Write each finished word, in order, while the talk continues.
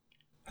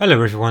Hello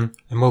everyone,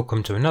 and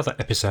welcome to another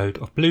episode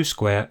of Blue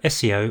Square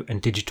SEO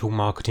and Digital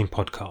Marketing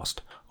Podcast.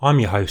 I'm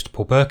your host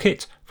Paul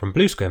Burkett from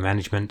Blue Square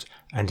Management,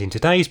 and in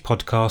today's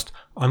podcast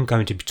I'm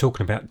going to be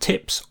talking about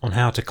tips on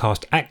how to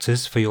cast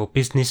actors for your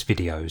business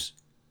videos.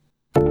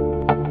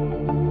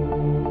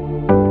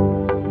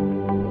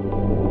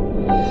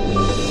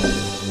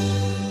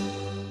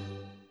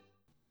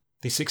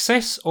 The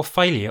success or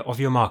failure of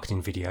your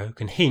marketing video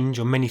can hinge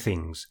on many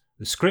things: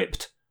 the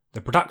script,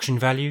 the production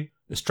value,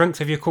 the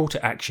strength of your call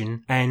to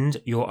action,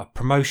 and your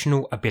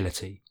promotional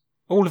ability.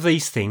 All of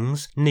these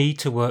things need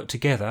to work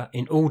together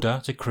in order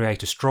to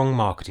create a strong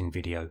marketing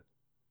video.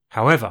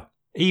 However,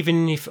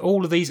 even if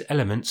all of these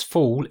elements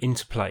fall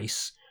into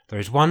place, there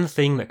is one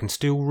thing that can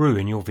still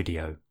ruin your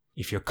video.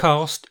 If your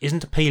cast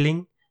isn't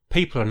appealing,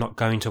 people are not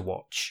going to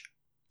watch.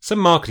 Some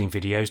marketing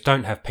videos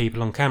don't have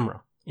people on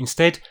camera.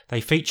 Instead, they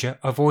feature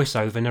a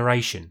voiceover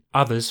narration.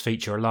 Others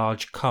feature a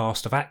large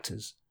cast of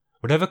actors.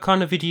 Whatever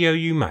kind of video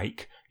you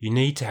make, you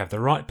need to have the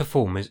right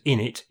performers in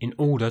it in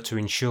order to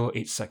ensure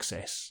its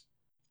success.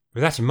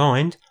 With that in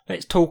mind,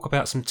 let's talk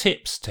about some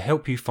tips to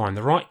help you find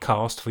the right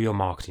cast for your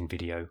marketing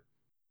video.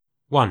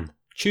 1.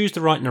 Choose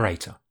the right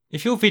narrator.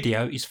 If your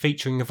video is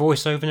featuring a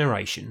voiceover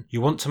narration,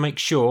 you want to make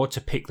sure to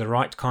pick the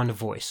right kind of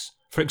voice.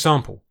 For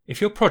example,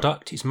 if your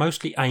product is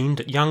mostly aimed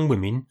at young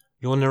women,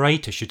 your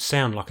narrator should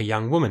sound like a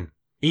young woman,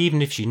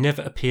 even if she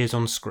never appears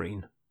on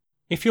screen.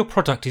 If your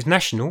product is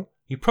national,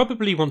 you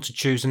probably want to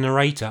choose a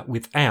narrator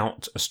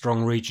without a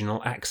strong regional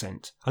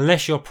accent,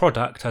 unless your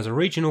product has a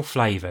regional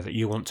flavour that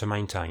you want to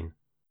maintain.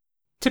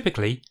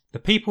 Typically, the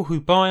people who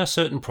buy a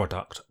certain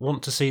product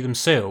want to see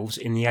themselves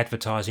in the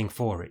advertising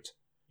for it.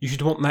 You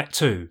should want that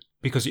too,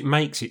 because it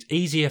makes it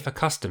easier for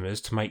customers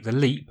to make the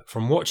leap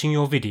from watching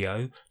your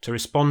video to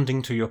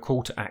responding to your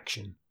call to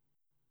action.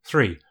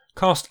 3.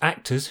 Cast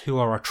actors who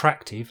are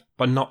attractive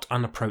but not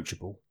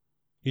unapproachable.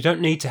 You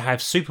don't need to have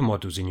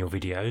supermodels in your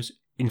videos.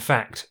 In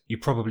fact, you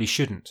probably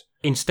shouldn't.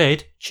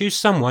 Instead, choose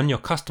someone your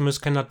customers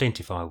can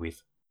identify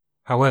with.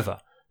 However,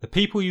 the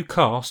people you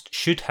cast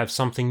should have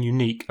something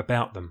unique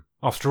about them.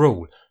 After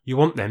all, you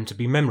want them to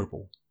be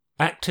memorable.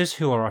 Actors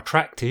who are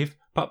attractive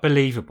but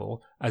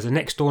believable as a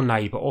next-door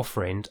neighbour or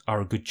friend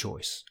are a good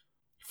choice.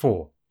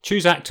 4.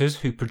 Choose actors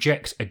who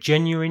project a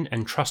genuine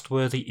and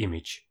trustworthy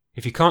image.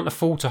 If you can't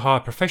afford to hire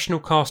a professional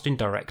casting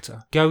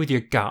director, go with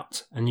your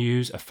gut and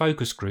use a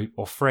focus group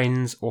or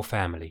friends or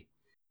family.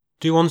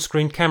 Do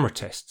on-screen camera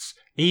tests,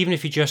 even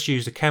if you just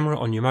use the camera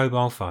on your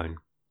mobile phone.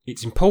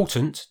 It's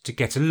important to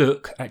get a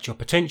look at your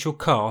potential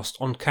cast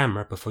on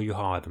camera before you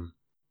hire them.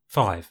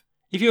 5.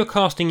 If you are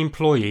casting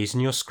employees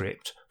in your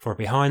script for a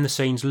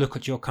behind-the-scenes look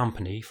at your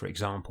company, for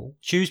example,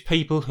 choose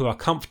people who are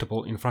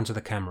comfortable in front of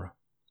the camera.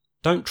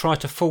 Don't try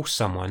to force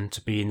someone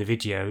to be in the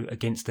video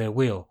against their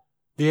will.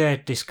 Their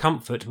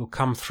discomfort will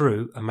come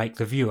through and make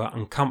the viewer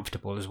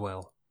uncomfortable as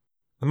well.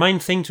 The main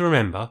thing to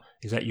remember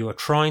is that you are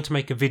trying to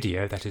make a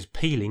video that is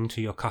appealing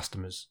to your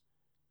customers.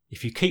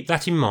 If you keep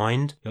that in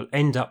mind, you'll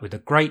end up with a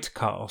great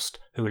cast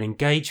who will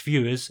engage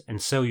viewers and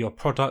sell your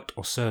product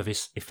or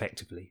service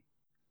effectively.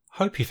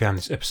 Hope you found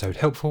this episode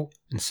helpful,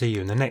 and see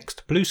you in the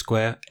next Blue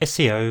Square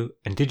SEO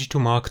and Digital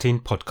Marketing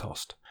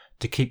Podcast.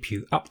 To keep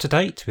you up to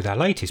date with our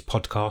latest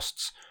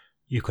podcasts,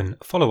 you can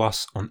follow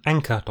us on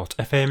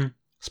Anchor.fm,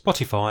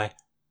 Spotify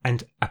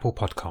and Apple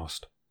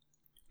Podcast.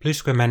 Blue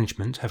Square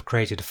Management have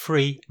created a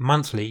free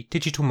monthly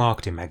digital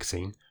marketing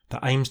magazine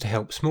that aims to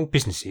help small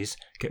businesses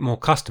get more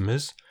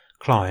customers,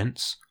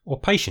 clients or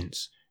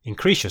patients,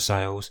 increase your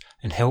sales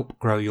and help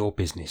grow your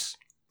business.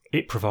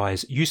 It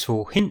provides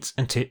useful hints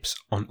and tips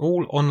on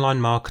all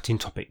online marketing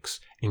topics,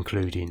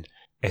 including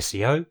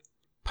SEO,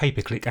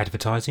 pay-per-click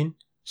advertising,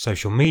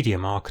 social media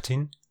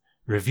marketing,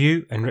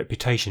 review and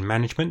reputation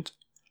management,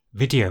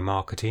 video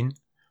marketing,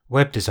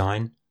 web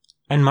design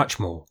and much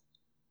more.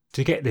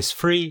 To get this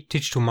free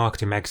digital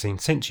marketing magazine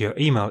sent to your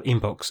email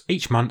inbox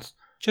each month,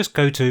 just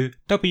go to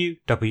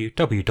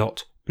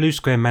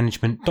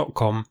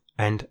www.bluesquaremanagement.com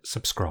and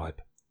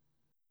subscribe.